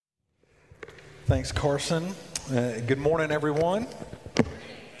Thanks, Carson. Good morning, everyone.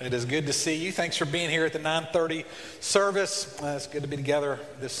 It is good to see you. Thanks for being here at the 9:30 service. It's good to be together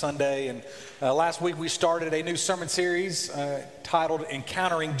this Sunday. And last week we started a new sermon series titled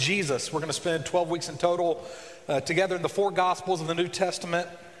Encountering Jesus. We're going to spend 12 weeks in total together in the four Gospels of the New Testament,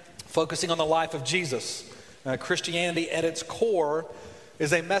 focusing on the life of Jesus. Christianity at its core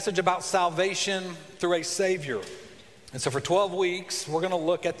is a message about salvation through a Savior. And so for 12 weeks, we're going to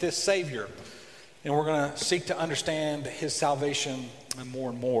look at this Savior. And we're going to seek to understand his salvation more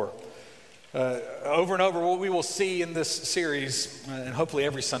and more. Over and over, what we will see in this series, and hopefully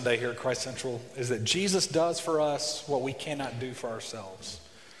every Sunday here at Christ Central, is that Jesus does for us what we cannot do for ourselves.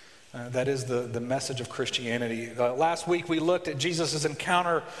 That is the message of Christianity. Last week we looked at Jesus'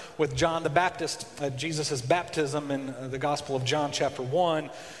 encounter with John the Baptist, Jesus' baptism in the Gospel of John chapter 1.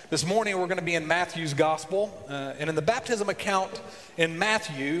 This morning we're going to be in Matthew's Gospel. And in the baptism account in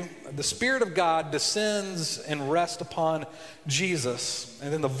Matthew, the Spirit of God descends and rests upon Jesus.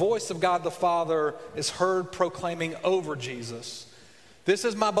 And then the voice of God the Father is heard proclaiming over Jesus, "This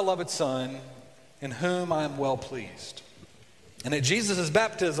is my beloved Son, in whom I am well pleased." And at Jesus'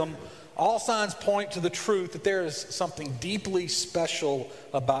 baptism, all signs point to the truth that there is something deeply special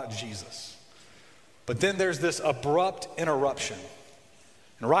about Jesus. But then there's this abrupt interruption.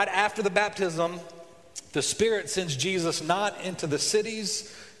 And right after the baptism, the Spirit sends Jesus not into the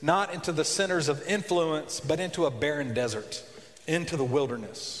cities, not into the centers of influence, but into a barren desert, into the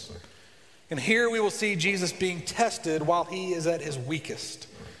wilderness. And here we will see Jesus being tested while he is at his weakest.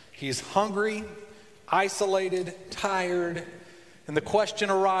 He's hungry, isolated, tired. And the question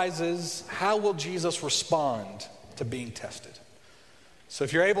arises, how will Jesus respond to being tested? So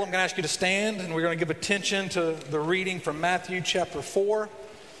if you're able, I'm going to ask you to stand, and we're going to give attention to the reading from Matthew chapter 4,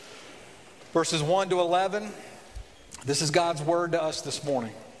 verses 1 to 11. This is God's word to us this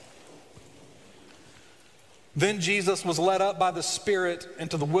morning. Then Jesus was led up by the Spirit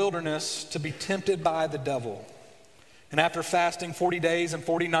into the wilderness to be tempted by the devil. And after fasting 40 days and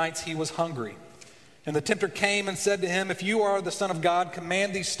 40 nights, he was hungry. And the tempter came and said to him, "If you are the Son of God,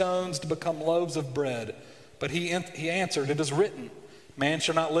 command these stones to become loaves of bread." But he answered, "It is written, man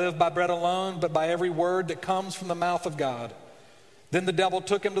shall not live by bread alone, but by every word that comes from the mouth of God." Then the devil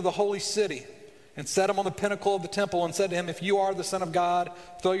took him to the holy city and set him on the pinnacle of the temple and said to him, "If you are the Son of God,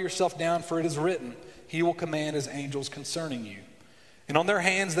 throw yourself down, for it is written, he will command his angels concerning you. And on their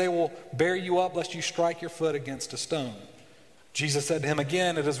hands they will bear you up, lest you strike your foot against a stone." Jesus said to him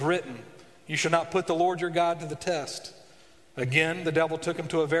again, "It is written, you shall not put the Lord your God to the test." Again, the devil took him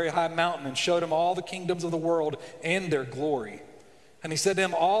to a very high mountain and showed him all the kingdoms of the world and their glory. And he said to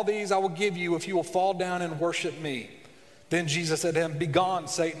him, "All these I will give you if you will fall down and worship me." Then Jesus said to him, "Begone,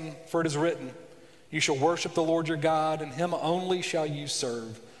 Satan, for it is written, you shall worship the Lord your God, and him only shall you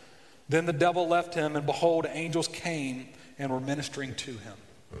serve." Then the devil left him, and behold, angels came and were ministering to him.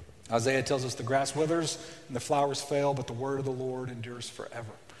 Isaiah tells us the grass withers and the flowers fail, but the word of the Lord endures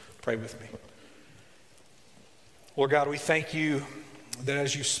forever. Pray with me. Lord God, we thank you that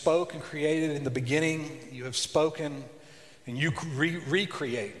as you spoke and created in the beginning, you have spoken and you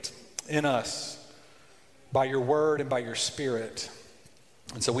recreate in us by your word and by your Spirit.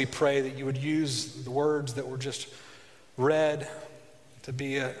 And so we pray that you would use the words that were just read to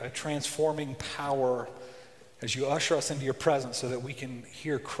be a transforming power as you usher us into your presence so that we can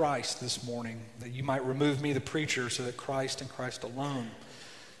hear Christ this morning, that you might remove me, the preacher, so that Christ and Christ alone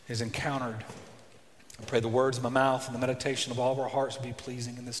is encountered. I pray the words of my mouth and the meditation of all of our hearts be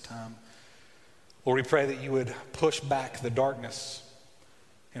pleasing in this time. Lord, we pray that you would push back the darkness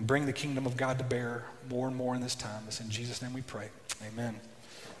and bring the kingdom of God to bear more and more in this time. It's in Jesus' name we pray. Amen.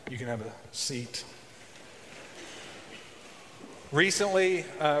 You can have a seat. Recently,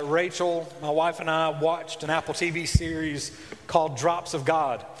 Rachel, my wife, and I watched an Apple TV series called Drops of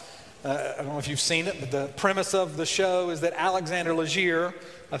God. I don't know if you've seen it, but the premise of the show is that Alexander Lagier,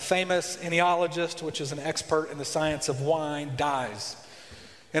 a famous enologist, which is an expert in the science of wine, dies.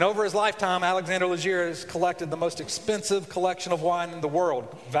 And over his lifetime, Alexander Lagier has collected the most expensive collection of wine in the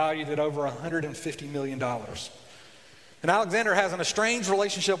world, valued at over $150 million. And Alexander has an estranged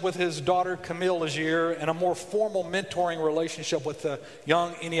relationship with his daughter, Camille Lagier, and a more formal mentoring relationship with a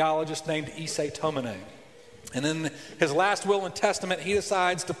young enologist named Issei Tomine. And in his last will and testament, he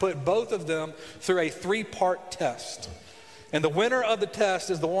decides to put both of them through a 3-part test. And the winner of the test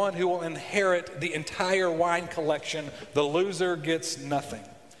is the one who will inherit the entire wine collection. The loser gets nothing.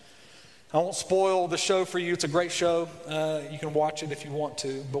 I won't spoil the show for you. It's a great show. You can watch it if you want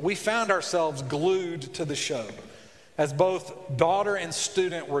to. But we found ourselves glued to the show as both daughter and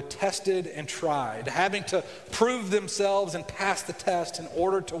student were tested and tried, having to prove themselves and pass the test in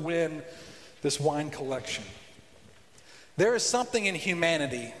order to win this wine collection. There is something in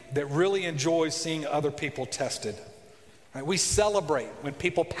humanity that really enjoys seeing other people tested. Right? We celebrate when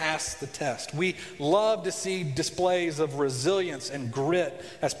people pass the test. We love to see displays of resilience and grit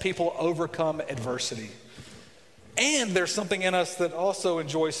as people overcome adversity. And there's something in us that also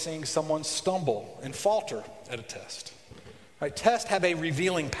enjoys seeing someone stumble and falter at a test. Right? Tests have a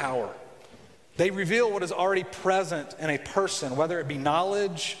revealing power. They reveal what is already present in a person, whether it be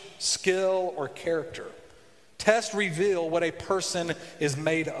knowledge, skill, or character. Tests reveal what a person is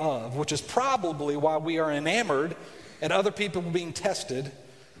made of, which is probably why we are enamored at other people being tested,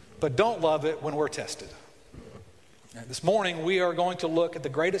 but don't love it when we're tested. Now, this morning, we are going to look at the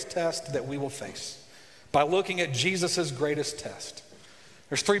greatest test that we will face by looking at Jesus' greatest test.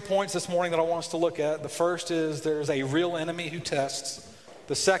 There's 3 points this morning that I want us to look at. The first is there's a real enemy who tests.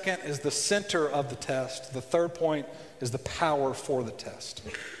 The second is the center of the test. The third point is the power for the test.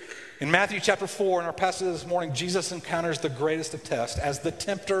 In Matthew chapter 4, in our passage this morning, Jesus encounters the greatest of tests as the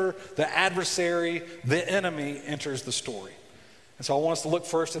tempter, the adversary, the enemy enters the story. And so I want us to look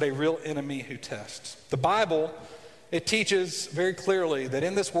first at a real enemy who tests. The Bible, it teaches very clearly that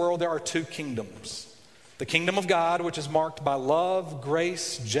in this world there are 2 kingdoms. The kingdom of God, which is marked by love,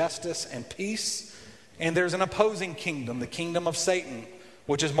 grace, justice, and peace. And there's an opposing kingdom, the kingdom of Satan,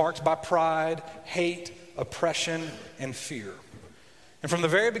 which is marked by pride, hate, oppression, and fear. And from the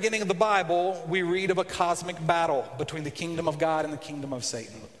very beginning of the Bible, we read of a cosmic battle between the kingdom of God and the kingdom of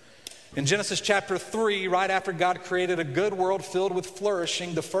Satan. In Genesis chapter 3, right after God created a good world filled with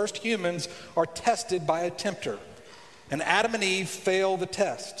flourishing, the first humans are tested by a tempter. And Adam and Eve fail the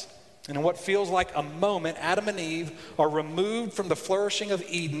test. And in what feels like a moment, Adam and Eve are removed from the flourishing of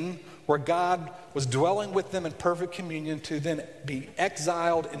Eden, where God was dwelling with them in perfect communion, to then be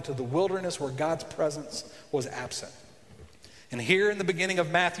exiled into the wilderness where God's presence was absent. And here in the beginning of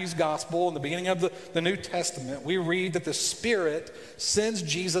Matthew's gospel, in the beginning of the New Testament, we read that the Spirit sends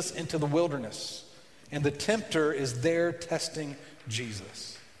Jesus into the wilderness. And the tempter is there testing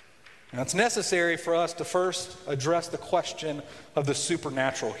Jesus. Now it's necessary for us to first address the question of the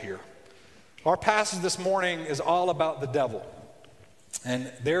supernatural here. Our passage this morning is all about the devil. And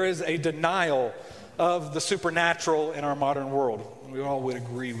there is a denial of the supernatural in our modern world. We all would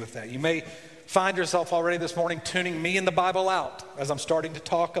agree with that. You may find yourself already this morning tuning me and the Bible out as I'm starting to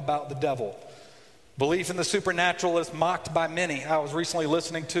talk about the devil. Belief in the supernatural is mocked by many. I was recently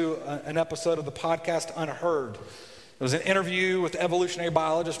listening to an episode of the podcast Unheard. It was an interview with evolutionary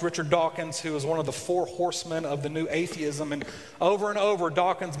biologist Richard Dawkins, who is one of the 4 horsemen of the new atheism. And over,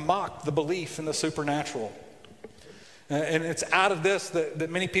 Dawkins mocked the belief in the supernatural. And it's out of this that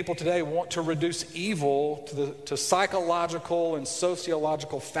many people today want to reduce evil to psychological and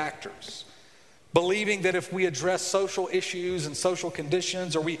sociological factors, believing that if we address social issues and social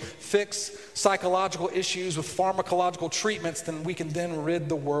conditions, or we fix psychological issues with pharmacological treatments, then we can then rid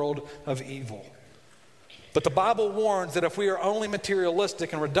the world of evil. But the Bible warns that if we are only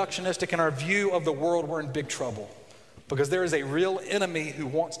materialistic and reductionistic in our view of the world, we're in big trouble, because there is a real enemy who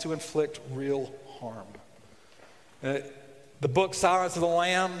wants to inflict real harm. The book Silence of the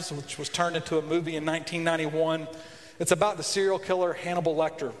Lambs, which was turned into a movie in 1991, it's about the serial killer Hannibal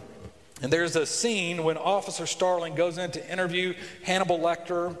Lecter. And there's a scene when Officer Starling goes in to interview Hannibal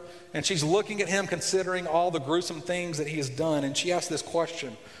Lecter, and she's looking at him considering all the gruesome things that he has done. And she asks this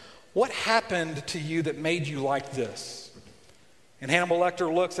question: what happened to you that made you like this? And Hannibal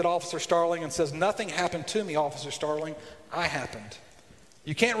Lecter looks at Officer Starling and says, nothing happened to me, Officer Starling. I happened.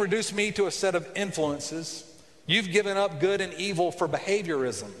 You can't reduce me to a set of influences. You've given up good and evil for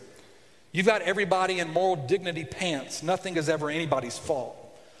behaviorism. You've got everybody in moral dignity pants. Nothing is ever anybody's fault.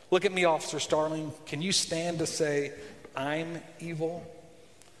 Look at me, Officer Starling. Can you stand to say, I'm evil?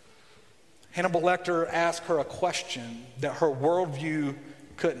 Hannibal Lecter asked her a question that her worldview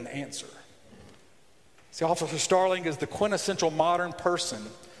couldn't answer. See, Officer Starling is the quintessential modern person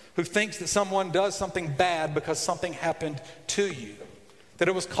who thinks that someone does something bad because something happened to you, that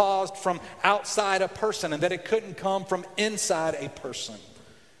it was caused from outside a person, and that it couldn't come from inside a person.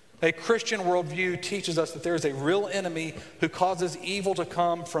 A Christian worldview teaches us that there is a real enemy who causes evil to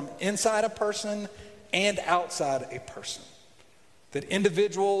come from inside a person and outside a person. That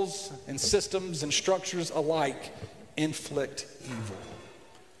individuals and systems and structures alike inflict evil.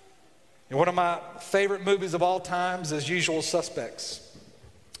 And one of my favorite movies of all times is Usual Suspects.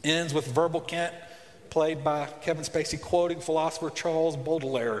 Ends with Verbal Kint, played by Kevin Spacey, quoting philosopher Charles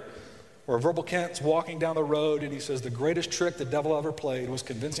Baudelaire, where Verbal Kint's walking down the road and he says, the greatest trick the devil ever played was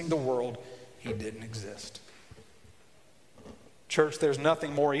convincing the world he didn't exist. Church, there's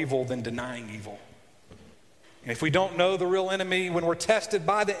nothing more evil than denying evil. And if we don't know the real enemy, when we're tested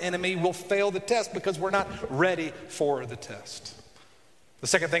by the enemy, we'll fail the test because we're not ready for the test. The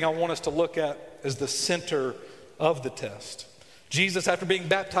second thing I want us to look at is the center of the test. Jesus, after being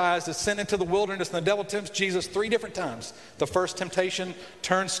baptized, is sent into the wilderness, and the devil tempts Jesus 3 different times. The first temptation,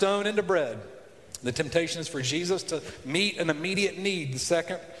 turn stone into bread. The temptation is for Jesus to meet an immediate need. The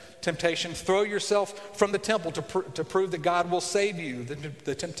second temptation, throw yourself from the temple to prove that God will save you.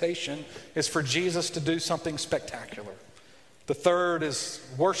 The temptation is for Jesus to do something spectacular. The third is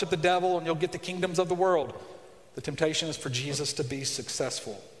worship the devil and you'll get the kingdoms of the world. The temptation is for Jesus to be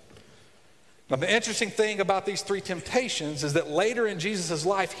successful. Now, the interesting thing about these 3 temptations is that later in Jesus'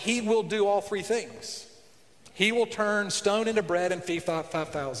 life, he will do all 3 things. He will turn stone into bread and feed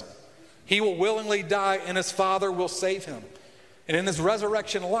 5,000. He will willingly die and his Father will save him. And in his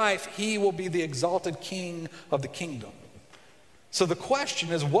resurrection life, he will be the exalted king of the kingdom. So the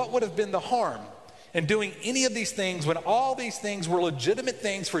question is, what would have been the harm in doing any of these things when all these things were legitimate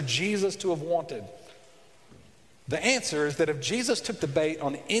things for Jesus to have wanted? The answer is that if Jesus took the bait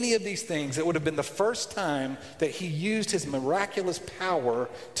on any of these things, it would have been the first time that he used his miraculous power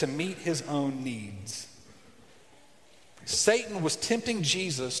to meet his own needs. Satan was tempting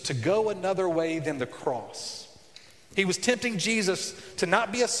Jesus to go another way than the cross. He was tempting Jesus to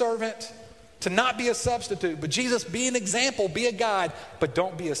not be a servant, to not be a substitute, but Jesus, be an example, be a guide, but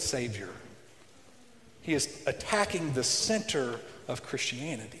don't be a savior. He is attacking the center of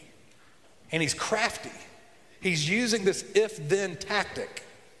Christianity. And he's crafty. He's using this if-then tactic.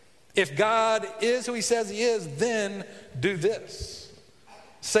 If God is who he says he is, then do this.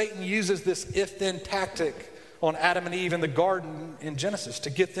 Satan uses this if-then tactic on Adam and Eve in the garden in Genesis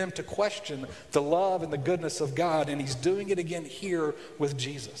to get them to question the love and the goodness of God, and he's doing it again here with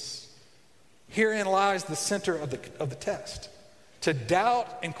Jesus. Herein lies the center of the test. To doubt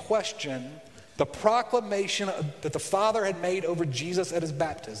and question the proclamation that the Father had made over Jesus at his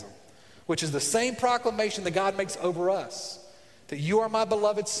baptism, which is the same proclamation that God makes over us, that you are my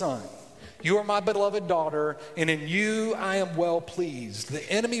beloved Son, you are my beloved daughter, and in you I am well pleased. The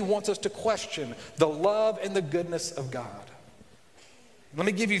enemy wants us to question the love and the goodness of God. Let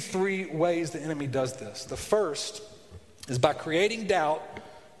me give you 3 ways the enemy does this. The first is by creating doubt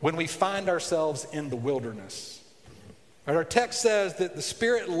when we find ourselves in the wilderness. Our text says that the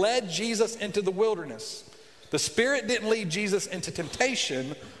Spirit led Jesus into the wilderness. The Spirit didn't lead Jesus into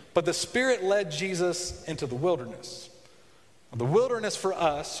temptation, but the Spirit led Jesus into the wilderness. The wilderness for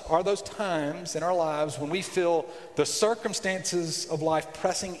us are those times in our lives when we feel the circumstances of life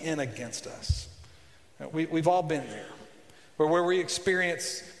pressing in against us. We've all been there, where we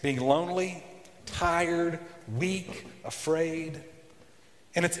experience being lonely, tired, weak, afraid.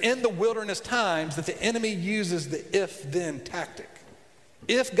 And it's in the wilderness times that the enemy uses the if-then tactic.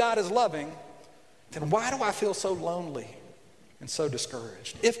 If God is loving, then why do I feel so lonely and so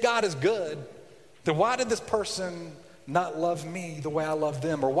discouraged? If God is good, then why did this person not love me the way I love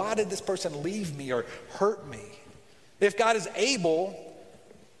them? Or why did this person leave me or hurt me? If God is able,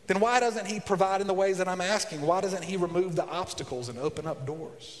 then why doesn't he provide in the ways that I'm asking? Why doesn't he remove the obstacles and open up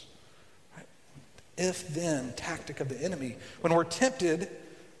doors? Right? If-then tactic of the enemy. When we're tempted,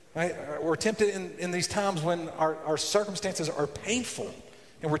 right, we're tempted in these times when our circumstances are painful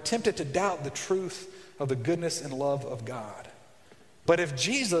and we're tempted to doubt the truth of the goodness and love of God. But if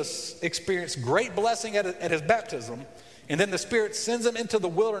Jesus experienced great blessing at his baptism, and then the Spirit sends him into the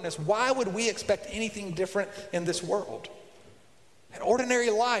wilderness, why would we expect anything different in this world? An ordinary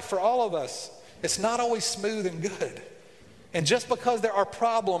life for all of us, it's not always smooth and good. And just because there are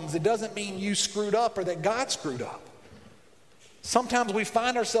problems, it doesn't mean you screwed up or that God screwed up. Sometimes we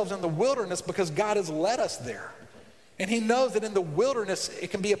find ourselves in the wilderness because God has led us there. And he knows that in the wilderness,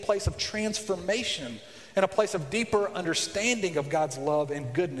 it can be a place of transformation and a place of deeper understanding of God's love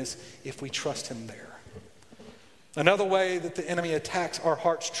and goodness if we trust him there. Another way that the enemy attacks our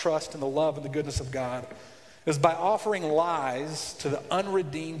heart's trust in the love and the goodness of God is by offering lies to the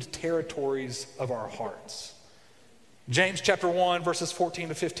unredeemed territories of our hearts. James chapter 1, verses 14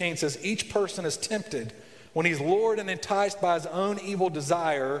 to 15 says, each person is tempted when he's lured and enticed by his own evil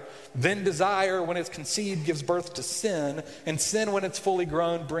desire. Then desire, when it's conceived, gives birth to sin, and sin, when it's fully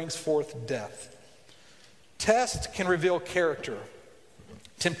grown, brings forth death. Test can reveal character.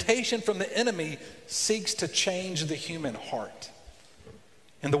 Temptation from the enemy seeks to change the human heart.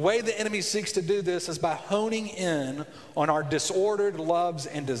 And the way the enemy seeks to do this is by honing in on our disordered loves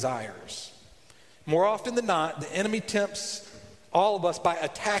and desires. More often than not, the enemy tempts all of us by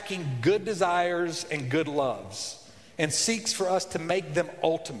attacking good desires and good loves and seeks for us to make them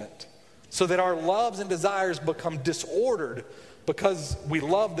ultimate so that our loves and desires become disordered because we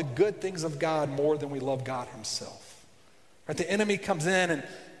love the good things of God more than we love God himself. Right? The enemy comes in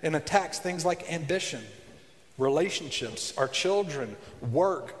and attacks things like ambition, relationships, our children,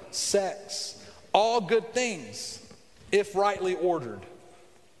 work, sex, all good things if rightly ordered.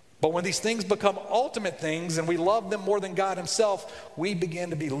 But when these things become ultimate things and we love them more than God himself, we begin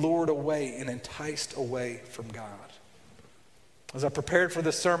to be lured away and enticed away from God. As I prepared for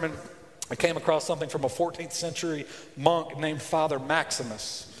this sermon, I came across something from a 14th century monk named Father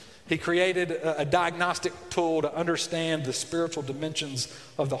Maximus. He created a diagnostic tool to understand the spiritual dimensions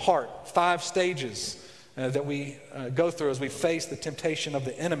of the heart, 5 stages that we go through as we face the temptation of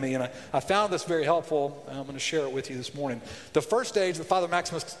the enemy. And I found this very helpful. I'm going to share it with you this morning. The first stage that Father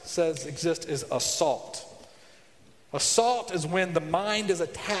Maximus says exists is assault. Assault is when the mind is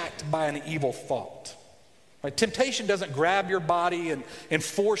attacked by an evil thought. Right? Temptation doesn't grab your body and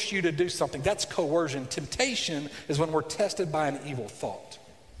force you to do something. That's coercion. Temptation is when we're tested by an evil thought.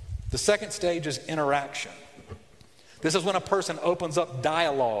 The second stage is interaction. This is when a person opens up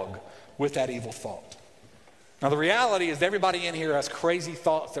dialogue with that evil thought. Now, the reality is everybody in here has crazy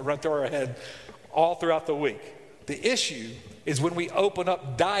thoughts that run through our head all throughout the week. The issue is when we open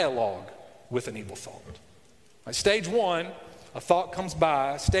up dialogue with an evil thought. Right, stage 1, a thought comes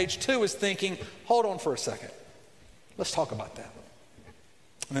by. Stage 2 is thinking, hold on for a second. Let's talk about that.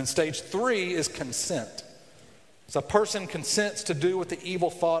 And then stage 3 is consent. So a person consents to do what the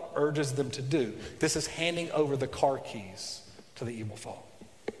evil thought urges them to do. This is handing over the car keys to the evil thought.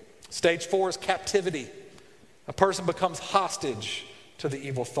 Stage 4 is captivity. A person becomes hostage to the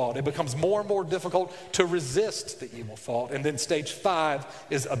evil thought. It becomes more and more difficult to resist the evil thought. And then stage 5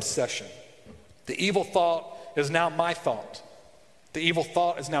 is obsession. The evil thought is now my thought. The evil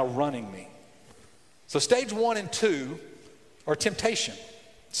thought is now running me. So stage 1 and 2 are temptation.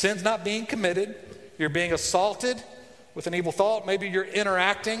 Sin's not being committed. You're being assaulted with an evil thought. Maybe you're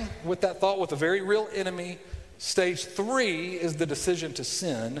interacting with that thought with a very real enemy. Stage 3 is the decision to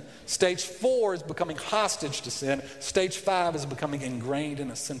sin. Stage 4 is becoming hostage to sin. Stage 5 is becoming ingrained in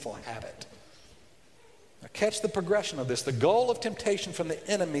a sinful habit. Now catch the progression of this. The goal of temptation from the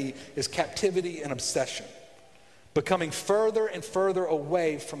enemy is captivity and obsession, becoming further and further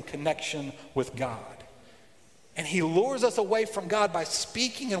away from connection with God. And he lures us away from God by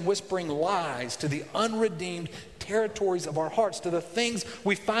speaking and whispering lies to the unredeemed territories of our hearts, to the things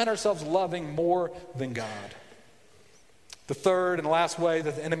we find ourselves loving more than God. The third and last way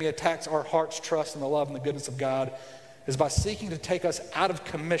that the enemy attacks our heart's trust in the love and the goodness of God is by seeking to take us out of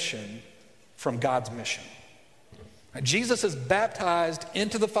commission from God's mission. Now, Jesus is baptized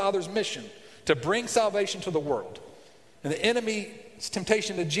into the Father's mission to bring salvation to the world. And the enemy's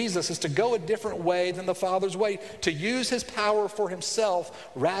temptation to Jesus is to go a different way than the Father's way, to use his power for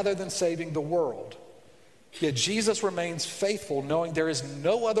himself rather than saving the world. Yet Jesus remains faithful, knowing there is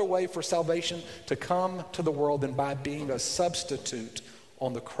no other way for salvation to come to the world than by being a substitute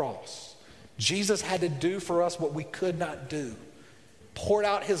on the cross. Jesus had to do for us what we could not do, poured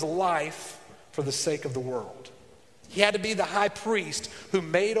out his life for the sake of the world. He had to be the high priest who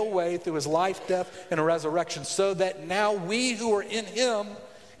made a way through his life, death, and resurrection so that now we who are in him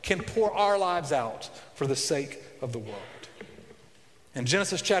can pour our lives out for the sake of the world. In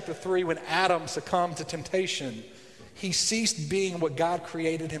Genesis chapter 3, when Adam succumbed to temptation, he ceased being what God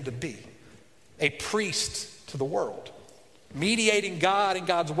created him to be, a priest to the world, mediating God and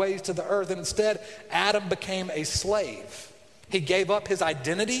God's ways to the earth. And instead, Adam became a slave. He gave up his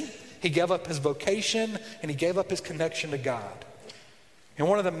identity, he gave up his vocation, and he gave up his connection to God. And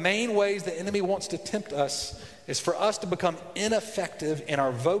one of the main ways the enemy wants to tempt us is for us to become ineffective in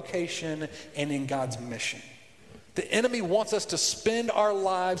our vocation and in God's mission. The enemy wants us to spend our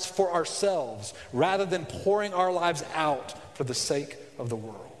lives for ourselves rather than pouring our lives out for the sake of the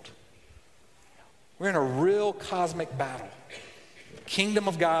world. We're in a real cosmic battle. The kingdom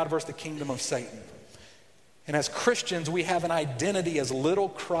of God versus the kingdom of Satan. And as Christians, we have an identity as little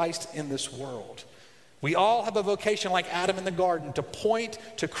Christ in this world. We all have a vocation like Adam in the garden to point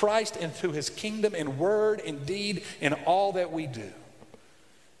to Christ and to his kingdom in word and deed in all that we do.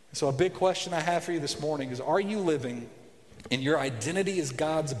 So a big question I have for you this morning is, are you living in your identity as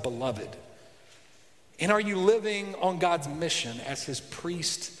God's beloved? And are you living on God's mission as his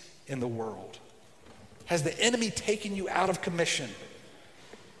priest in the world? Has the enemy taken you out of commission?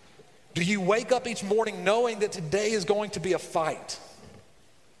 Do you wake up each morning knowing that today is going to be a fight?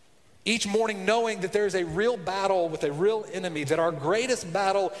 Each morning knowing that there is a real battle with a real enemy, that our greatest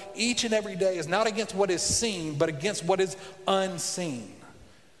battle each and every day is not against what is seen, but against what is unseen.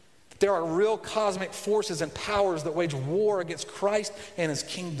 There are real cosmic forces and powers that wage war against Christ and his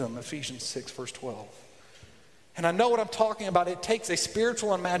kingdom, Ephesians 6, verse 12. And I know what I'm talking about. It takes a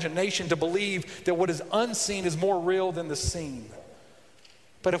spiritual imagination to believe that what is unseen is more real than the seen.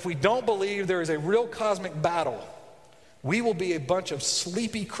 But if we don't believe there is a real cosmic battle, we will be a bunch of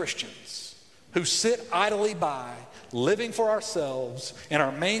sleepy Christians who sit idly by, living for ourselves, and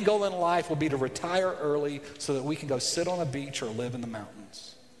our main goal in life will be to retire early so that we can go sit on a beach or live in the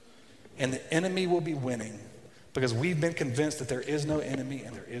mountains. And the enemy will be winning because we've been convinced that there is no enemy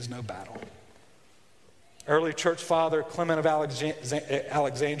and there is no battle. Early church father Clement of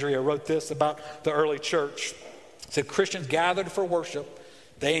Alexandria wrote this about the early church. He said, Christians gathered for worship.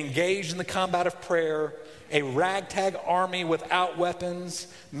 They engaged in the combat of prayer, a ragtag army without weapons,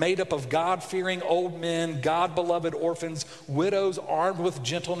 made up of God-fearing old men, God-beloved orphans, widows armed with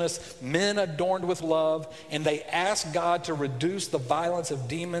gentleness, men adorned with love, and they asked God to reduce the violence of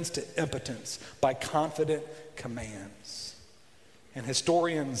demons to impotence by confident commands. And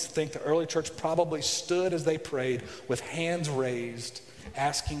historians think the early church probably stood as they prayed with hands raised,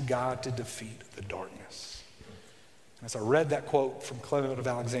 asking God to defeat the darkness. And as I read that quote from Clement of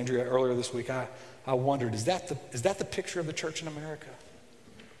Alexandria earlier this week, I wondered, is that the picture of the church in America?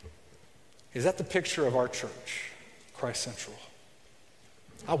 Is that the picture of our church, Christ Central?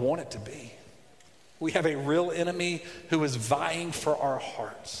 I want it to be. We have a real enemy who is vying for our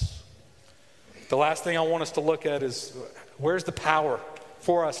hearts. The last thing I want us to look at is where's the power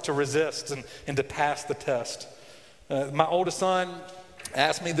for us to resist and to pass the test? My oldest son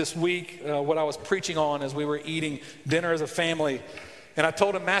asked me this week what I was preaching on as we were eating dinner as a family. And I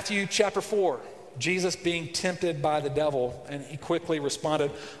told him Matthew chapter 4, Jesus being tempted by the devil. And he quickly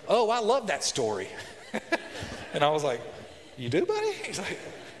responded, oh, I love that story. And I was like, you do, buddy? He's like,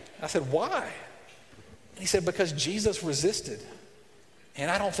 I said, why? And he said, because Jesus resisted.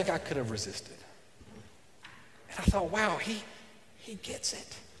 And I don't think I could have resisted. And I thought, wow, he gets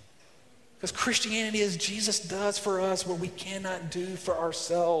it. Because Christianity is Jesus does for us what we cannot do for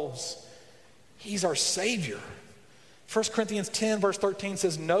ourselves. He's our Savior. 1 Corinthians 10 verse 13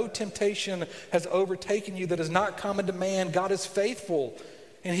 says, no temptation has overtaken you that is not common to man. God is faithful,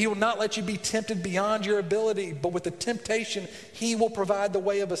 and he will not let you be tempted beyond your ability. But with the temptation, he will provide the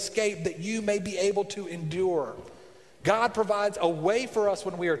way of escape that you may be able to endure. God provides a way for us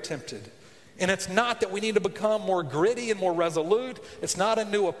when we are tempted. And it's not that we need to become more gritty and more resolute. It's not a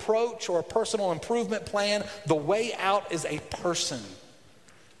new approach or a personal improvement plan. The way out is a person,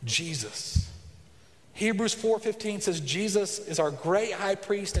 Jesus. Hebrews 4:15 says Jesus is our great high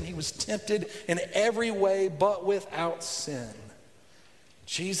priest, and he was tempted in every way but without sin.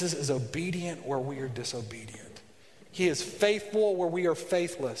 Jesus is obedient where we are disobedient. He is faithful where we are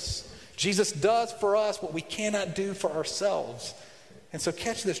faithless. Jesus does for us what we cannot do for ourselves. And so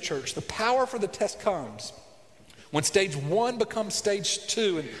catch this, church. The power for the test comes when stage 1 becomes stage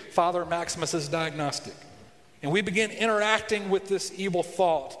 2 in Father Maximus's diagnostic. And we begin interacting with this evil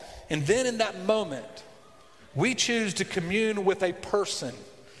thought. And then in that moment, we choose to commune with a person,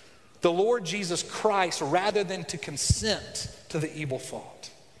 the Lord Jesus Christ, rather than to consent to the evil thought.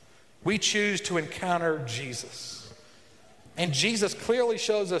 We choose to encounter Jesus. And Jesus clearly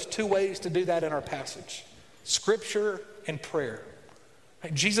shows us 2 ways to do that in our passage: Scripture and prayer.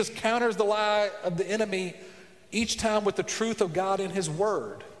 Jesus counters the lie of the enemy each time with the truth of God in his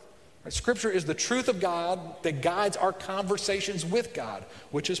word. Scripture is the truth of God that guides our conversations with God,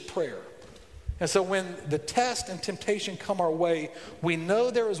 which is prayer. And so when the test and temptation come our way, we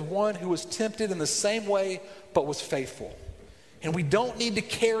know there is one who was tempted in the same way but was faithful. And we don't need to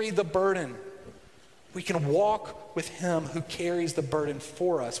carry the burden. We can walk with him who carries the burden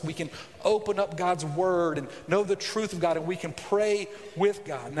for us. We can open up God's word and know the truth of God, and we can pray with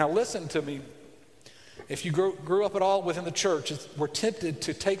God. Now listen to me. If you grew up at all within the church, we're tempted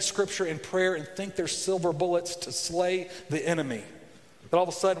to take Scripture and prayer and think they're silver bullets to slay the enemy. But all of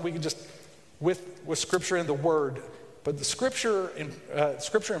a sudden we can just, with Scripture and the Word, but the Scripture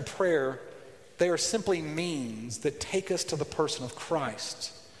and prayer, they are simply means that take us to the person of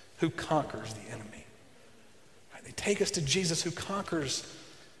Christ who conquers the enemy. They take us to Jesus who conquers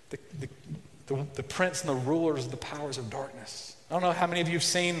the prince and the rulers of the powers of darkness. I don't know how many of you have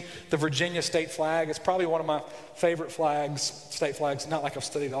seen the Virginia state flag. It's probably one of my favorite state flags. Not like I've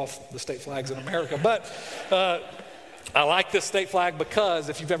studied all the state flags in America, but I like this state flag because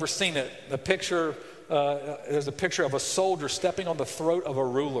if you've ever seen it, there's a picture of a soldier stepping on the throat of a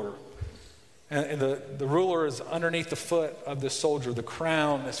ruler. And the ruler is underneath the foot of this soldier. The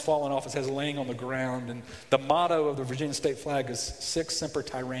crown has fallen off. It says laying on the ground. And the motto of the Virginia state flag is Sic Semper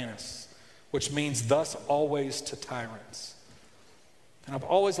Tyrannis, which means thus always to tyrants. And I've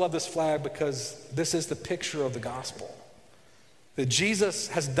always loved this flag because this is the picture of the gospel. That Jesus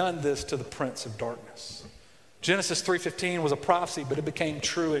has done this to the prince of darkness. Genesis 3:15 was a prophecy, but it became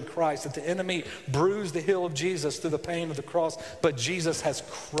true in Christ, that the enemy bruised the heel of Jesus through the pain of the cross, but Jesus has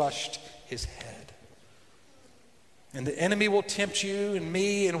crushed his head. And the enemy will tempt you and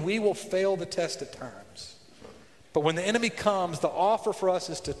me, and we will fail the test at times. But when the enemy comes, the offer for us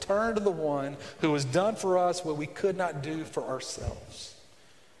is to turn to the one who has done for us what we could not do for ourselves.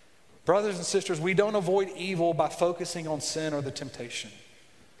 Brothers and sisters, we don't avoid evil by focusing on sin or the temptation,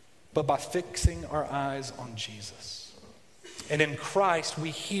 but by fixing our eyes on Jesus. And in Christ, we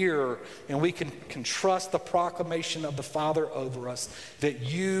hear and we can trust the proclamation of the Father over us that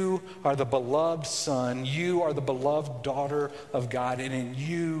you are the beloved Son, you are the beloved daughter of God, and in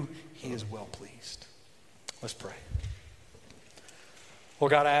you, he is well pleased. Let's pray.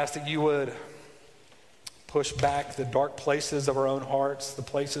 Lord God, I ask that you would push back the dark places of our own hearts, the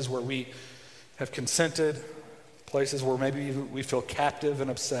places where we have consented, places where maybe we feel captive and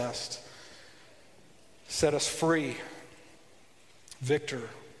obsessed. Set us free. Victor,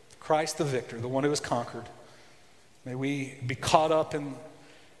 Christ the victor, the one who has conquered. May we be caught up in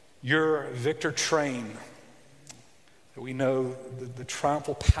your victor train, that we know the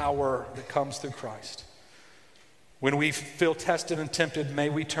triumphal power that comes through Christ. When we feel tested and tempted, may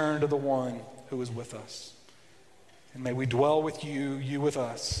we turn to the one who is with us. And may we dwell with you, you with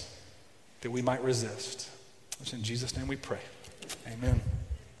us, that we might resist. It's in Jesus' name we pray. Amen.